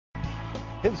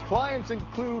His clients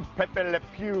include Pepe Le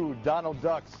Pew, Donald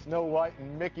Duck, Snow White,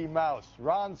 and Mickey Mouse.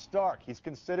 Ron Stark, he's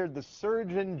considered the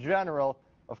Surgeon General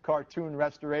of cartoon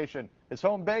restoration. His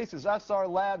home base is SR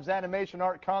Labs Animation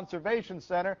Art Conservation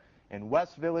Center in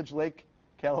West Village Lake,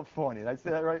 California. Did I say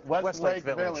that right? Westlake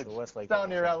Village. It's down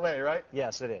near L.A., right?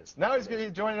 Yes, it is. Now he's going to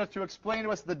be joining us to explain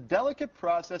to us the delicate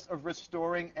process of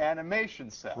restoring animation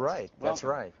cells. Right, that's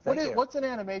right. What's an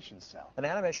animation cell? An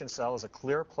animation cell is a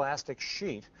clear plastic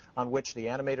sheet on which the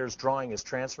animator's drawing is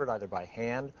transferred either by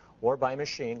hand or by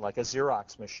machine, like a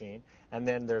Xerox machine, and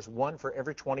then there's one for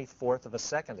every 24th of a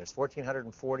second. There's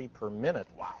 1,440 per minute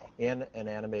in an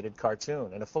animated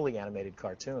cartoon, in a fully animated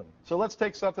cartoon. So let's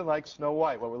take something like Snow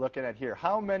White, what we're looking at here.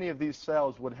 How many of these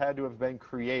cells would have to have been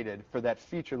created for that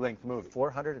feature-length movie?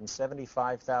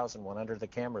 475,000 went under the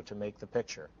camera to make the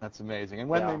picture. That's amazing. And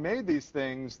when they made these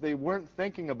things, they weren't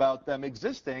thinking about them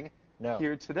existing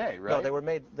here today, right? No,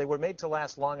 they were made to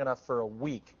last long enough for a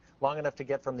week, long enough to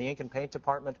get from the ink and paint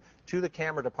department to the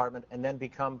camera department and then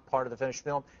become part of the finished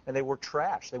film. And they were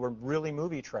trash. They were really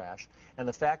movie trash. And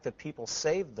the fact that people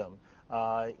saved them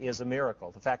is a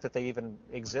miracle. The fact that they even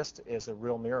exist is a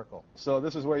real miracle. So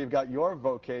this is where you've got your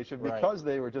vocation. Because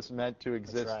they were just meant to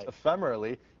exist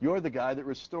ephemerally, you're the guy that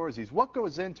restores these. What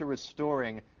goes into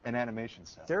restoring an animation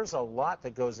cell? There's a lot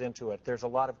that goes into it. There's a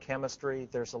lot of chemistry.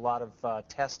 There's a lot of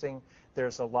testing.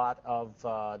 There's a lot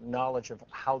of knowledge of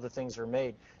how the things are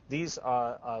made. These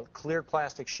clear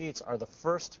plastic sheets are the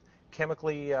first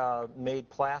chemically made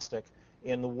plastic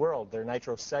in the world. They're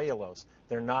nitrocellulose.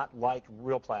 They're not like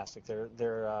real plastic.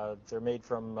 They're made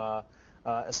from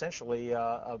essentially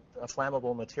a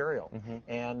flammable material.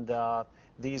 And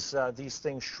these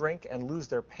things shrink and lose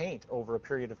their paint over a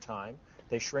period of time.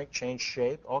 They shrink, change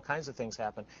shape, all kinds of things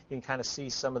happen. You can kind of see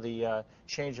some of the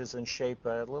changes in shape,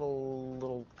 a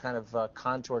little kind of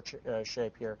contour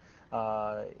shape here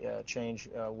change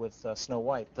with Snow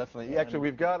White. Definitely. Actually,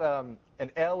 we've got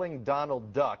an ailing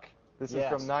Donald Duck. This is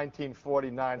from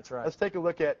 1949. That's right. Let's take a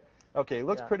look at, okay, he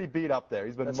looks pretty beat up there.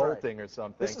 He's been molting or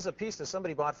something. This is a piece that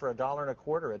somebody bought for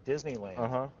 $1.25 at Disneyland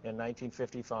in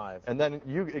 1955. And then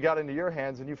it got into your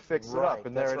hands and you fixed it up,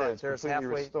 and there it is, completely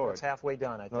restored. It's halfway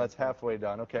done, I think. No, that's halfway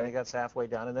done, okay. I think that's halfway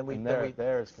done. And then we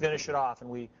finish it off, and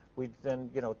we then,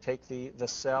 take the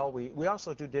cell. We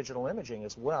also do digital imaging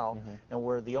as well, and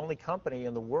we're the only company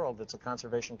in the world that's a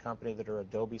conservation company that are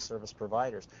Adobe service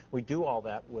providers. We do all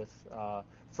that with,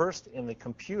 first in the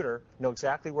computer, know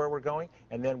exactly where we're going,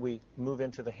 and then we move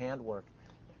into the handwork.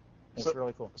 It's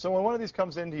really cool. So when one of these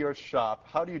comes into your shop,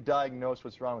 how do you diagnose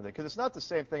what's wrong with it? Because it's not the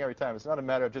same thing every time. It's not a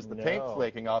matter of just the paint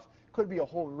flaking off. It could be a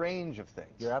whole range of things.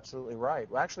 You're absolutely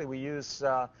right. Well, actually, we use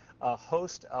a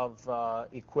host of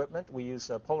equipment. We use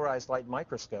a polarized light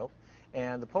microscope.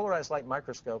 And the polarized light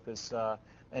microscope is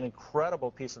an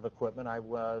incredible piece of equipment. I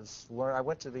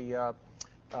went to the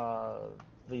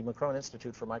McCrone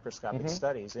Institute for Microscopic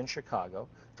Studies in Chicago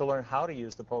to learn how to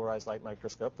use the polarized light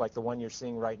microscope, like the one you're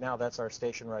seeing right now. That's our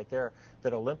station right there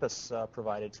that Olympus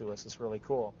provided to us. It's really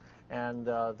cool. And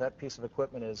that piece of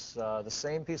equipment is the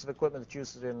same piece of equipment that's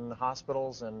used in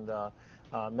hospitals and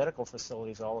medical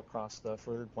facilities all across the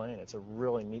fruited plain. It's a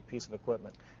really neat piece of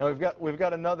equipment. And we've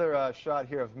got another shot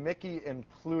here of Mickey and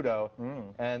Pluto,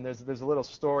 and there's a little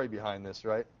story behind this,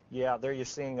 right? Yeah, there you're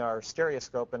seeing our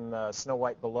stereoscope and Snow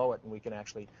White below it, and we can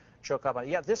actually choke up on it.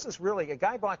 Yeah, this is really, a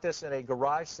guy bought this in a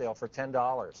garage sale for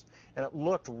 $10, and it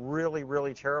looked really,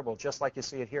 really terrible, just like you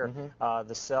see it here.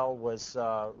 The cell was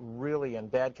really in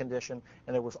bad condition,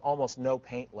 and there was almost no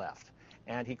paint left.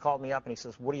 And he called me up and he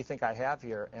says, "What do you think I have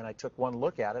here?" And I took one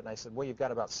look at it, and I said, "Well, you've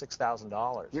got about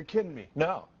 $6,000. You're kidding me.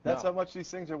 No. That's how much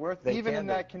these things are worth, even in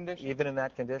that condition? Even in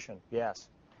that condition, yes.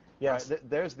 Yes. Right,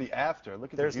 there's the after.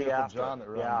 Look at the beautiful John that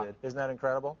Ron did. Isn't that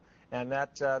incredible? And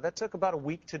that took about a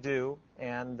week to do,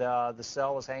 and the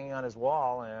cell is hanging on his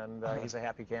wall, and he's a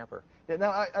happy camper. Yeah,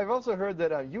 now, I've also heard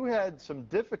that you had some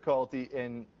difficulty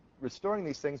in restoring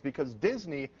these things because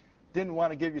Disney didn't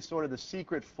want to give you sort of the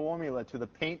secret formula to the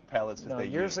paint pellets that they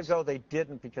used. Years ago they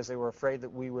didn't, because they were afraid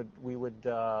that we would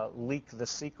leak the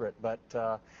secret. But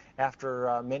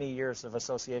after many years of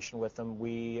association with them,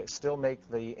 we still make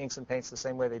the inks and paints the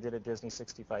same way they did at Disney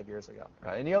 65 years ago.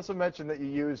 Right. And you also mentioned that you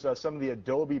use some of the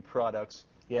Adobe products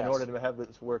in order to have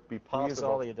this work be possible. We use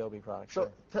all the Adobe products.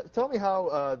 So tell me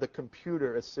how the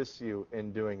computer assists you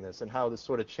in doing this, and how this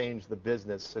sort of changed the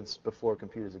business since before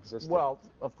computers existed. Well,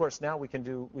 of course, now we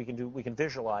can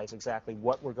visualize exactly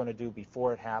what we're going to do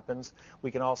before it happens.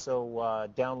 We can also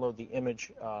download the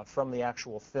image from the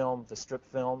actual film, the strip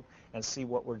film, and see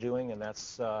what we're doing, and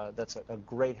that's a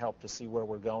great help to see where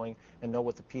we're going and know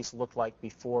what the piece looked like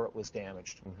before it was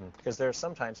damaged. Because there are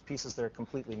sometimes pieces that are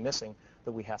completely missing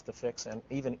that we have to fix and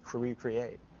even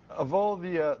recreate. Of all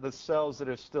the cells that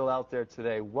are still out there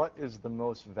today, what is the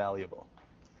most valuable?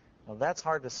 Well, that's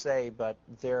hard to say, but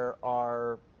there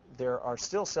are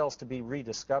still cells to be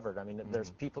rediscovered. I mean,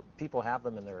 there's people have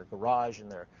them in their garage, in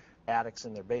their attics,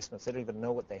 in their basements. They don't even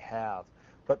know what they have.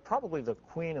 But probably the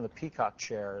Queen and the Peacock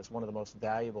chair is one of the most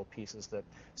valuable pieces that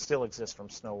still exists from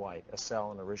Snow White, a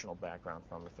cell and original background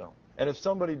from the film. And if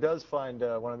somebody does find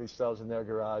one of these cells in their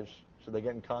garage, should they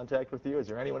get in contact with you? Is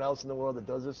there anyone else in the world that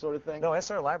does this sort of thing? No,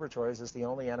 SR Laboratories is the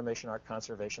only animation art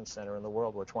conservation center in the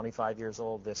world. We're 25 years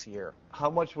old this year. How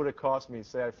much would it cost me,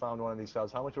 say I found one of these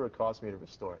cells, how much would it cost me to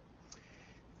restore it?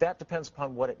 That depends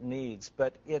upon what it needs,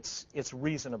 but it's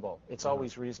reasonable. It's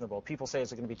always reasonable. People say,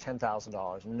 is it going to be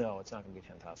 $10,000? No, it's not going to be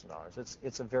 $10,000.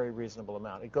 It's a very reasonable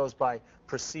amount. It goes by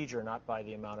procedure, not by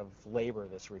the amount of labor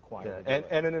that's required. Yeah.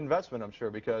 And an investment, I'm sure,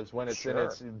 because when it's in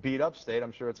its beat-up state,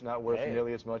 I'm sure it's not worth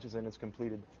nearly as much as in its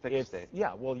completed fixed state.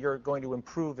 Yeah, well, you're going to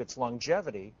improve its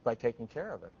longevity by taking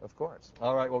care of it, of course.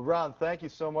 All right, well, Ron, thank you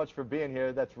so much for being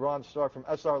here. That's Ron Stark from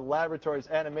SR Laboratories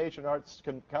Animation Arts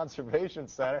Conservation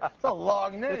Center. It's a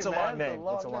long name. It's a long name.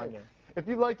 It's a long name. If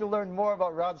you'd like to learn more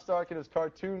about Ron Stark and his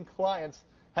cartoon clients,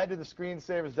 head to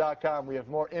thescreensavers.com. We have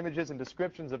more images and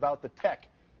descriptions about the tech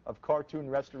of cartoon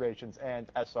restorations and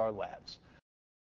SR Labs.